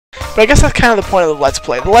But I guess that's kind of the point of the Let's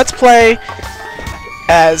Play. The Let's Play,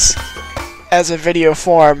 as a video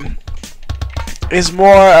form, is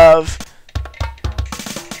more of...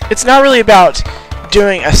 It's not really about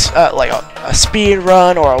doing like a speed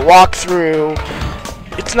run or a walkthrough.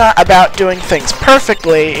 It's not about doing things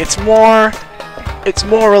perfectly. It's more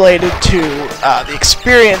related to the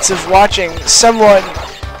experience of watching someone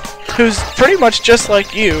who's pretty much just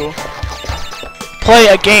like you play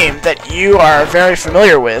a game that you are very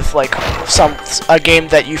familiar with, like a game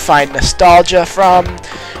that you find nostalgia from,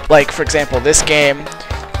 like for example this game,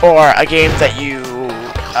 or a game that you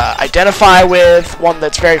identify with, one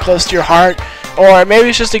that's very close to your heart, or maybe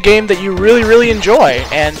it's just a game that you really enjoy.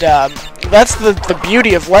 And that's the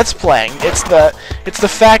beauty of Let's Playing. It's the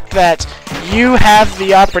fact that you have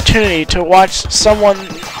the opportunity to watch someone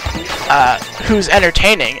who's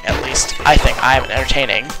entertaining. At least I think I'm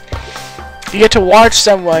entertaining. You get to watch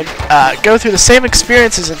someone go through the same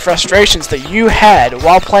experiences and frustrations that you had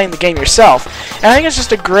while playing the game yourself. And I think it's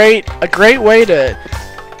just a great way to,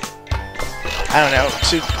 I don't know,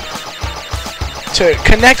 to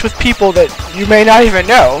connect with people that you may not even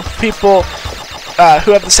know, people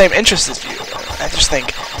who have the same interests as you. I just think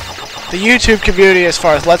the YouTube community, as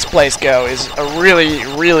far as Let's Plays go, is a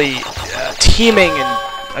really teeming and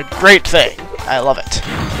a great thing. I love it.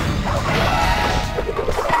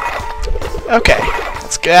 Okay,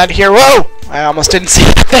 let's get out of here. Whoa! I almost didn't see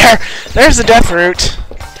it there. There's the death route.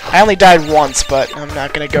 I only died once, but I'm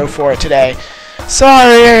not gonna go for it today.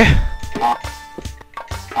 Sorry!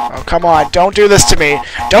 Oh, come on, don't do this to me!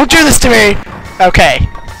 Don't do this to me! Okay,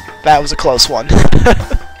 that was a close one.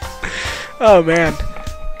 Oh, man.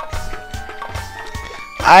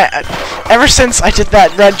 Ever since I did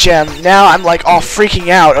that red gem, now I'm like all freaking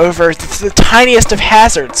out over the tiniest of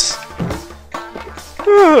hazards.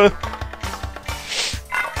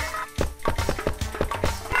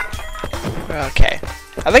 Okay,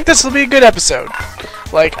 I think this will be a good episode.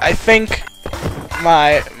 Like, I think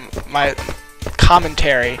my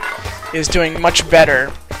commentary is doing much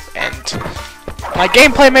better, and my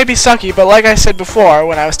gameplay may be sucky, but like I said before,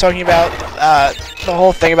 when I was talking about the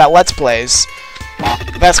whole thing about Let's Plays,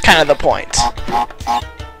 that's kind of the point.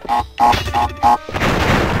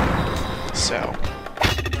 So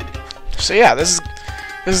yeah, this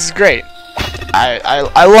is great.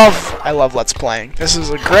 I love Let's Playing. This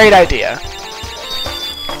is a great idea.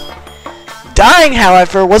 Dying,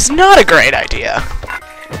 however, was not a great idea.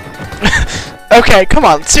 Okay, come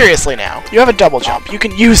on, seriously now. You have a double jump. You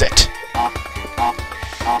can use it.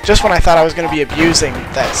 Just when I thought I was going to be abusing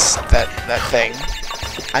that thing,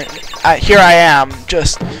 here I am,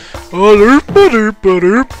 just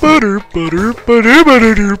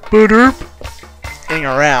getting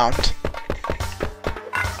around.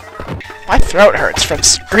 My throat hurts from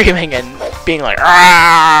screaming and being like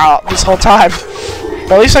 "Argh!" this whole time.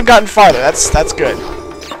 But at least I've gotten farther. That's good.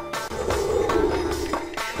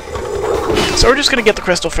 So we're just gonna get the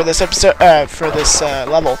crystal for this episode, for this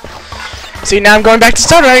level. See, now I'm going back to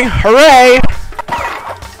stuttering. Hooray!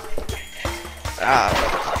 I'm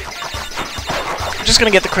just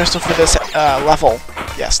gonna get the crystal for this level.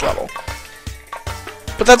 Yes, level.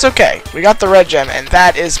 But that's okay. We got the red gem, and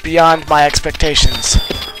that is beyond my expectations.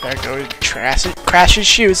 There goes Crash's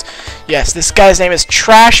shoes. Yes, this guy's name is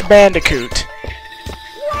Trash Bandicoot,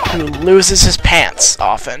 who loses his pants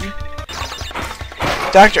often.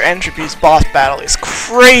 Dr. Entropy's boss battle is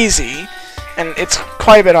crazy, and it's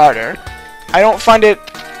quite a bit harder. I don't find it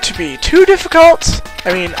to be too difficult.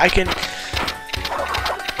 I mean,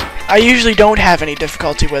 I usually don't have any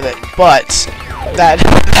difficulty with it, but that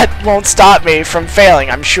won't stop me from failing,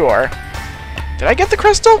 I'm sure. Did I get the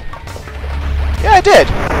crystal? Yeah, I did.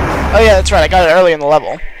 Oh yeah, that's right, I got it early in the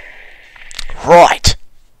level. Right.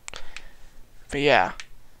 But yeah.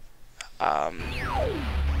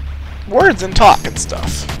 Words and talk and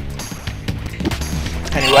stuff.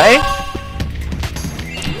 Anyway,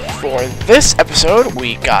 for this episode,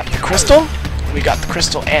 we got the crystal. We got the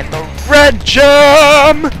crystal and the red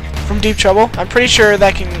gem from Deep Trouble. I'm pretty sure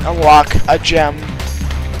that can unlock a gem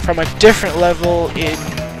from a different level in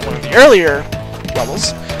one of the earlier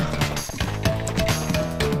levels.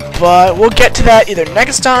 But we'll get to that either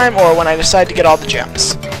next time or when I decide to get all the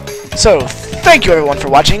gems. So, thank you everyone for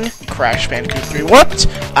watching Crash Bandicoot 3 Warped.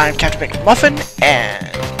 I'm Captain McMuffin, and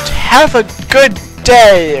have a good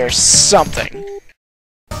day or something.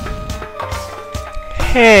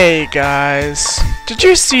 Hey guys, did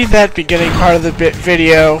you see that beginning part of the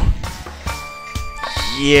video?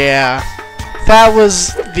 Yeah, that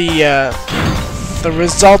was the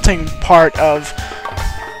resulting part of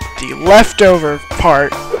the leftover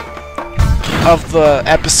part of the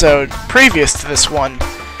episode previous to this one,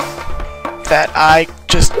 that I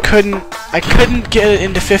just couldn't get it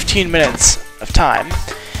into 15 minutes of time,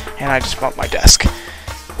 and I just bumped my desk.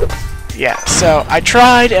 Yeah, so I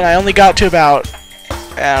tried, and I only got to about,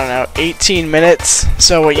 I don't know, 18 minutes.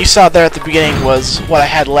 So what you saw there at the beginning was what I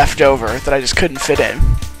had left over that I just couldn't fit in.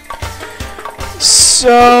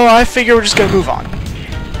 So I figure we're just gonna move on.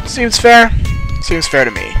 Seems fair? Seems fair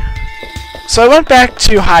to me. So I went back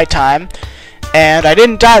to high time, and I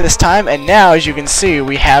didn't die this time, and now, as you can see,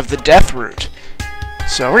 we have the death route.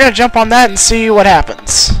 So we're gonna jump on that and see what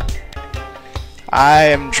happens. I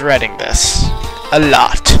am dreading this a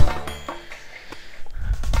lot.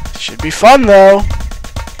 Should be fun, though.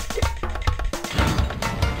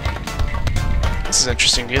 This is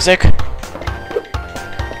interesting music.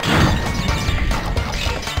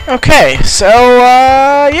 Okay, so,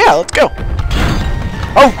 yeah, let's go.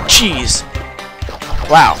 Oh, jeez.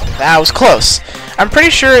 Wow, that was close. I'm pretty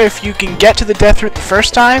sure if you can get to the death route the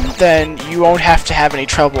first time, then you won't have to have any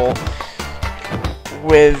trouble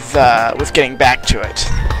with getting back to it.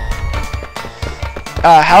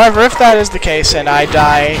 However, if that is the case and I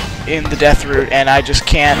die in the death route and I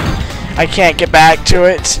can't get back to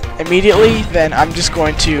it immediately, then I'm just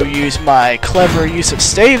going to use my clever use of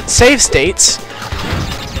save states,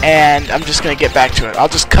 and I'm just going to get back to it. I'll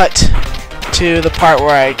just cut to the part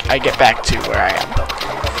where I get back to where I am.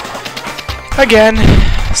 Again,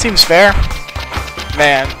 seems fair.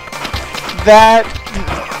 Man, that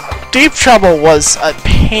Deep Trouble was a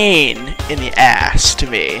pain in the ass to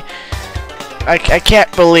me. I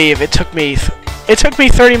can't believe it took me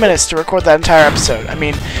 30 minutes to record that entire episode. I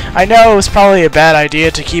mean, I know it was probably a bad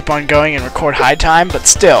idea to keep on going and record high time, but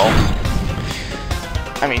still.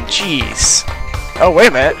 I mean, jeez. Oh, wait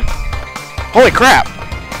a minute. Holy crap.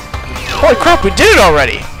 Holy crap, we did it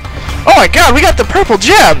already. Oh my god, we got the purple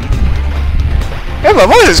gem. And my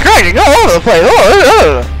voice is cracking all over the place.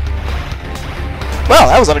 Well,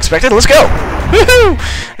 that was unexpected. Let's go. Woohoo!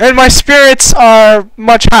 And my spirits are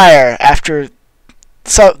much higher after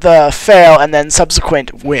the fail and then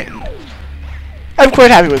subsequent win. I'm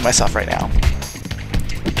quite happy with myself right now.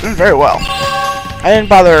 Doing very well. I didn't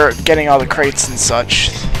bother getting all the crates and such,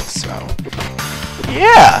 so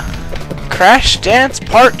yeah. Crash Dance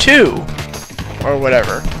Part 2 or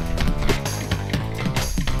whatever.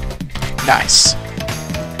 Nice.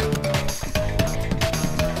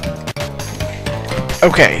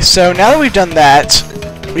 Okay, so now that we've done that,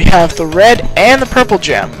 we have the red and the purple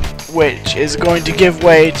gem, which is going to give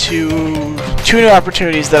way to two new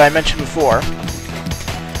opportunities that I mentioned before.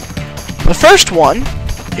 The first one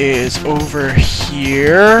is over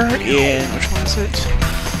here in... which one is it?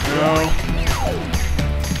 No.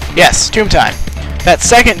 Yes, Tomb Time. That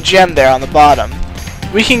second gem there on the bottom.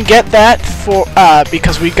 We can get that for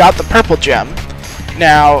because we got the purple gem.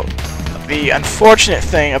 Now, the unfortunate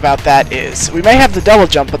thing about that is we may have the double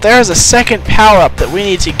jump, but there is a second power-up that we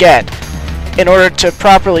need to get in order to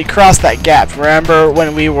properly cross that gap. Remember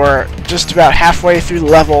when we were just about halfway through the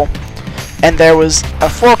level and there was a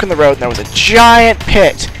fork in the road and there was a giant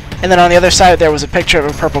pit, and then on the other side there was a picture of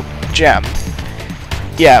a purple gem?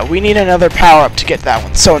 Yeah, we need another power-up to get that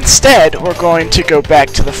one. So instead, we're going to go back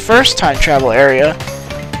to the first time travel area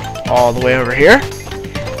all the way over here,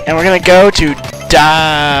 and we're going to go to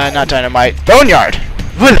not Dynamite, Boneyard.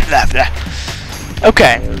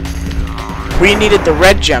 Okay. We needed the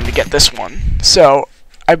red gem to get this one. So,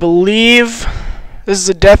 I believe this is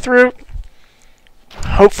a death route.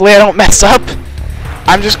 Hopefully I don't mess up.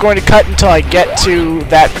 I'm just going to cut until I get to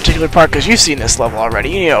that particular part, because you've seen this level already.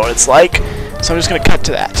 You know what it's like. So I'm just going to cut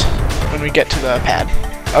to that when we get to the pad.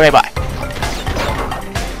 Okay, bye.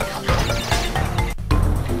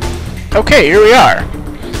 Okay, here we are.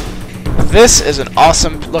 This is an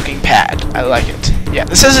awesome looking pad. I like it. Yeah,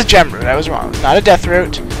 this is a gem route. I was wrong. Not a death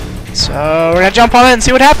route. So we're gonna jump on it and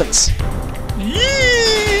see what happens.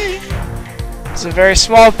 Yee! It's a very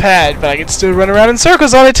small pad, but I can still run around in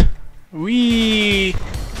circles on it. Whee!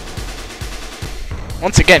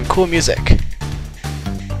 Once again, cool music.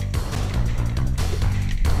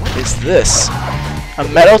 What is this? A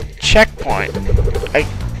metal checkpoint.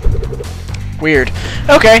 Weird.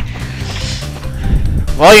 Okay.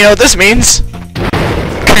 Well, you know what this means.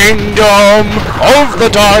 Kingdom of the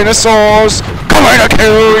dinosaurs, coming to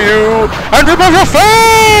kill you and rip off your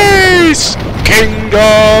face!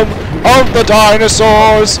 Kingdom of the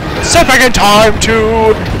dinosaurs, step back in time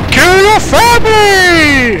to kill your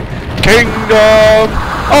family! Kingdom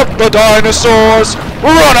of the dinosaurs,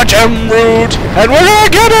 we're on a gem route and we're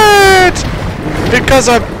gonna get it! Because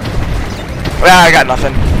I got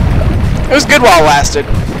nothing. It was good while it lasted.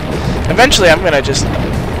 Eventually I'm gonna just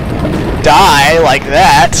die like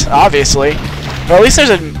that, obviously. But at least there's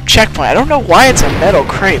a checkpoint. I don't know why it's a metal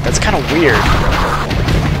crate. That's kind of weird.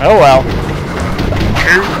 Oh well.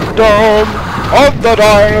 Kingdom of the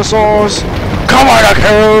dinosaurs. Come on,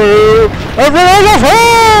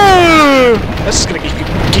 this is gonna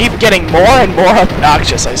keep getting more and more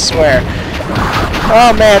obnoxious, I swear.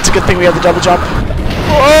 Oh man, it's a good thing we have the double jump.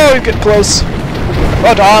 Oh, we get close.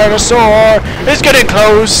 The dinosaur is getting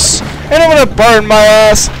close, and I'm gonna burn my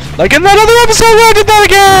ass like in that other episode where I did that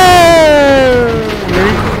again.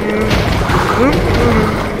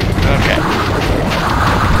 Okay.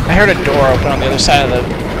 I heard a door open on the other side of the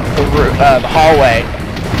hallway.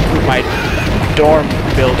 My dorm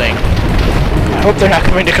building. I hope they're not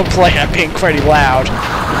coming to complain. I'm being pretty loud.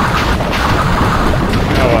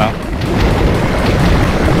 Oh well.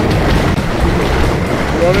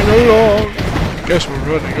 Running along. Guess we're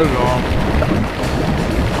running along.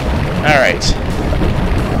 Alright.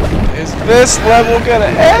 Is this level gonna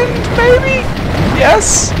end, maybe?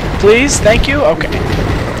 Yes? Please? Thank you? Okay.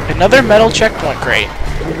 Another metal checkpoint crate.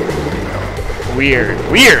 Weird.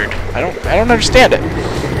 Weird. I don't understand it.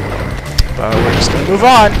 But we're just gonna move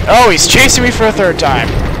on. Oh, he's chasing me for a third time.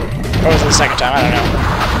 Or was it the second time? I don't know.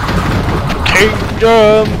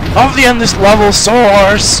 Kingdom of the endless level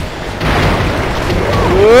source.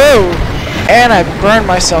 Whoa! And I burned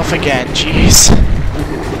myself again. Jeez.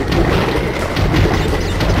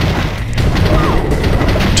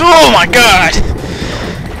 Oh my god!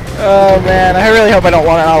 Oh man, I really hope I don't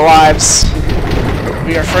run out of lives. It'll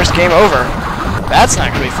be our first game over. That's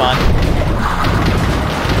not gonna be fun.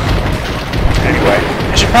 Anyway,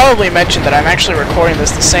 I should probably mention that I'm actually recording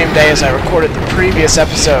this the same day as I recorded the previous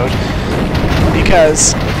episode,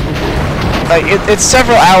 because like it's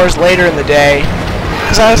several hours later in the day.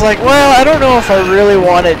 Because I was like, well, I don't know if I really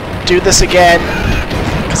want to do this again,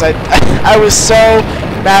 because I was so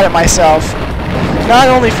mad at myself, not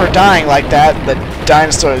only for dying like that, the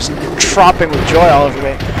dinosaur is tromping with joy all over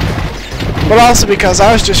me, but also because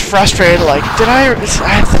I was just frustrated, like,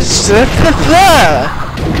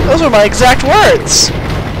 those were my exact words.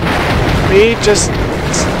 Me just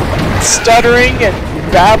stuttering and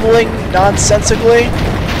babbling nonsensically.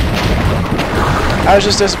 I was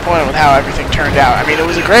just disappointed with how everything turned out. I mean, it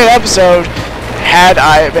was a great episode had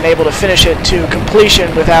I been able to finish it to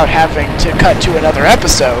completion without having to cut to another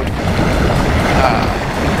episode.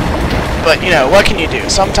 But, you know, what can you do?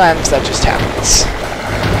 Sometimes that just happens.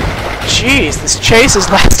 Jeez, this chase is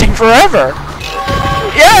lasting forever!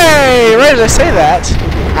 Yay! Right as I say that,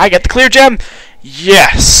 I get the clear gem!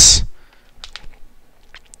 Yes!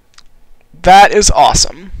 That is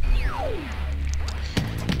awesome.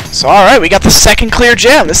 So, alright, we got the second clear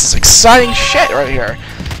gem. This is exciting shit right here.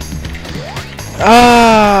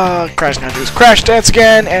 Crash gonna do his crash dance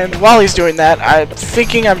again, and while he's doing that, I'm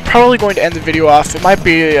thinking I'm probably going to end the video off. It might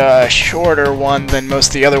be a shorter one than most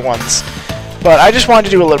of the other ones, but I just wanted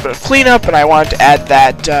to do a little bit of cleanup, and I wanted to add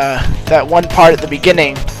that one part at the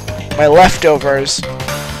beginning, my leftovers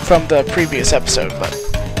from the previous episode. But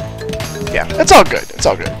yeah, it's all good. It's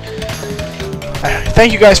all good.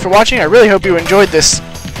 Thank you guys for watching. I really hope you enjoyed this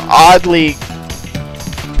oddly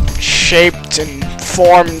shaped and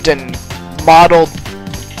formed and modeled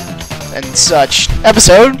and such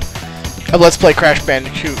episode of Let's Play Crash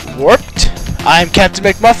Bandicoot Warped. I'm Captain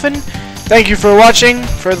McMuffin. Thank you for watching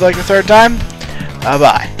for like the third time.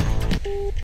 Bye.